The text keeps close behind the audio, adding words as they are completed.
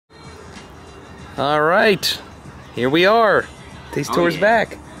All right, here we are. Taste tour's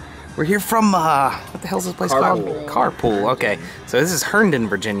back. We're here from, what the hell's this place called? Carpool. Okay, so this is Herndon,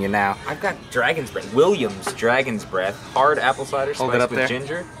 Virginia now. I've got Dragon's Breath. Williams Dragon's Breath. Hard apple cider spiced with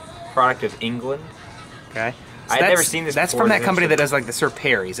ginger. Product of England. Okay. So I've never seen this That's before. from that company that does like the Sir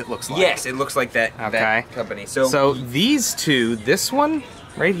Perry's, it looks like. Yes, it looks like that, that company. So these two, this one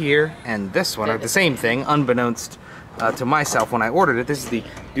right here and this one are the same thing, unbeknownst to myself when I ordered it. This is the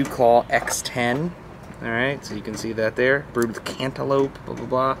DuClaw X-10. All right, so you can see that there. Brewed with Cantaloupe, blah, blah,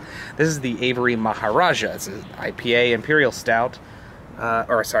 blah. This is the Avery Maharaja. It's an IPA, Imperial Stout.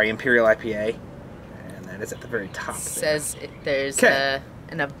 Imperial IPA. And that is at the very top. It says there's an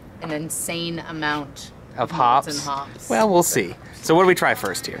insane amount of hops. And hops. Well, we'll see. So what do we try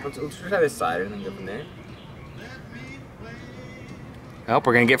first here? Let's try this cider and then go from there. Oh,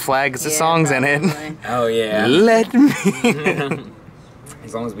 we're going to get flagged because the song's in it. Oh, yeah. Let me.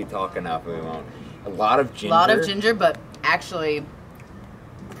 As long as we talk enough, we won't. A lot of ginger. A lot of ginger, but actually,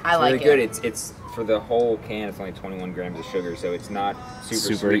 I like it. Really good. It's for the whole can. It's only 21 grams of sugar, so it's not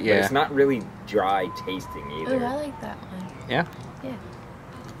super sweet. Yeah. But it's not really dry tasting either. Oh, I like that one. Yeah. Yeah.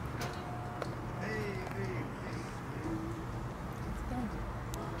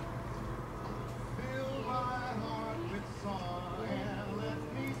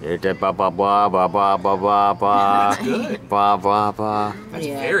 Ba ba ba ba ba ba ba ba. Good. Ba ba ba. That's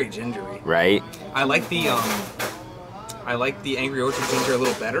very gingery. Right. I like the Angry Orchard ginger a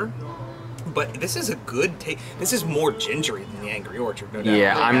little better, but this is a good taste. This is more gingery than the Angry Orchard, no doubt.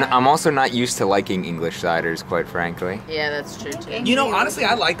 Yeah, I'm also not used to liking English ciders, quite frankly. Yeah, that's true too. You know, honestly,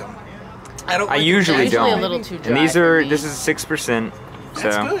 I like them. I usually don't. A little too dry and these are this is 6%. So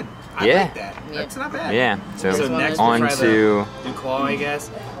that's good. I like that. That's not bad. Yeah. So next on we'll try to the DuClaw, I guess.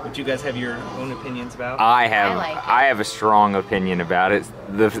 Which you guys have your own opinions about? I have a strong opinion about it.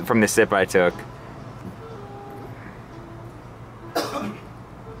 From the sip I took.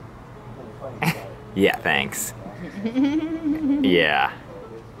 Yeah, thanks. Yeah.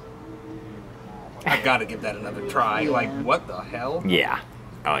 I've got to give that another try. Like, what the hell? Yeah.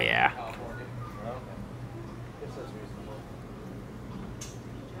 Oh yeah.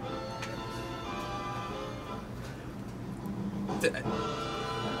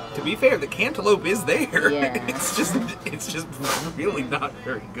 To be fair, the cantaloupe is there. Yeah. It's just really not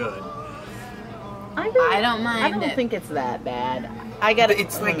very good. I don't mind. I don't think it's that bad. I got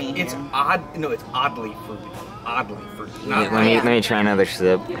It's like it's odd. No, it's oddly fruity. Oddly fruity. Let me try another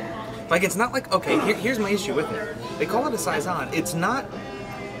sip. Like it's not like here's my issue with it. They call it a saison. It's not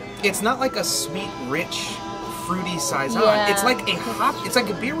like a sweet, rich, fruity saison. Yeah. It's like a hop. It's like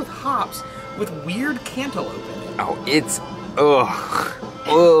a beer with hops with weird cantaloupe in it. Oh, it's ugh.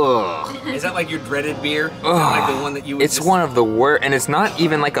 Ugh. Is that like your dreaded beer? Is that like the one that you would It's one of the worst, and it's not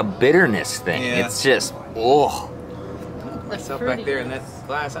even like a bitterness thing. Yeah. It's just, ugh. Myself back there in that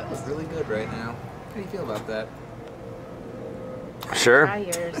glass. That was really good right now. How do you feel about that? Sure. Try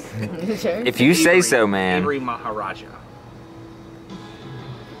yours. Sure. If you say so, man. Avery Maharaja.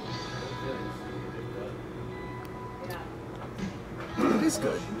 It is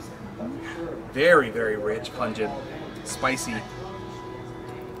good. Very, very rich, pungent, spicy.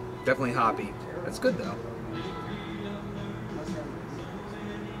 Definitely hoppy. That's good though.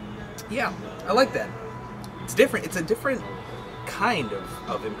 Yeah, I like that. It's different. It's a different kind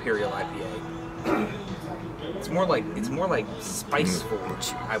of Imperial IPA. It's more like spiceful,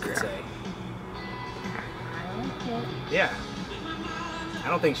 I would say. Yeah. I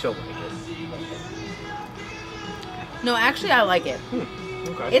don't think she'll like it. No, actually, I like it.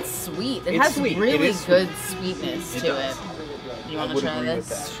 Okay. It's sweet. It has sweet. really It is good sweetness to does. it. You want I to would try agree with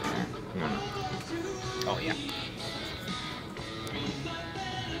this? that. Oh yeah.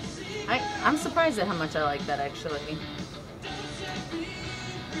 I'm surprised at how much I like that, actually.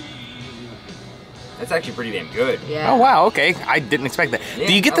 That's actually pretty damn good. Yeah. Oh wow, okay. I didn't expect that. Yeah,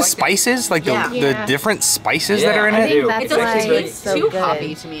 Do you get the I like spices? Like the Yeah. different spices Yeah, that are in I it? do. It's actually too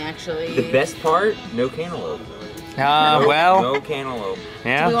hoppy to me, actually. The best part, no cantaloupe. Well, No cantaloupe. Do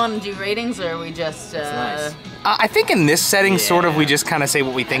we yeah. want to do ratings, or are we just... Nice. I think in this setting, sort of, we just kind of say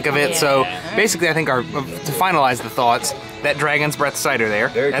what we think of it. So Yeah. basically, I think to finalize the thoughts, that Dragon's Breath cider there,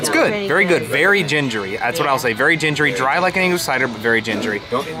 that's good. good. Pretty Very good. good. Very gingery. That's what I'll say. Very gingery. Dry like an English cider, but very gingery.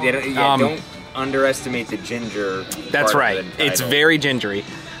 Don't underestimate the ginger. That's part right. of the It's title. very gingery.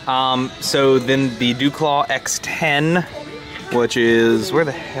 So then the DuClaw X-10, which is, where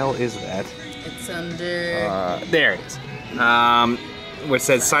the hell is that? It's under... There it is. Where it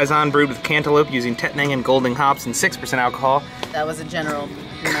says saison brewed with cantaloupe using Tettnang and Golding hops and 6% alcohol. That was a general...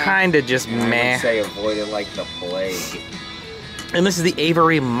 Kinda just I meh. would say avoid it like the plague. And this is the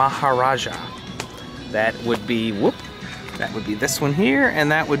Avery Maharaja. That would be, whoop, that would be this one here,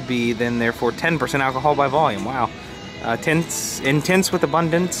 and that would be then therefore 10% alcohol by volume. Wow. Intense with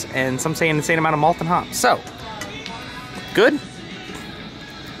abundance, and some say an insane amount of malt and hops. So, good.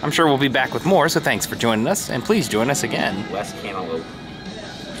 I'm sure we'll be back with more, so thanks for joining us, and please join us again. Less cantaloupe.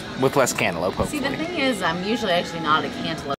 With less cantaloupe, hopefully. See, the thing is, I'm usually actually not a cantaloupe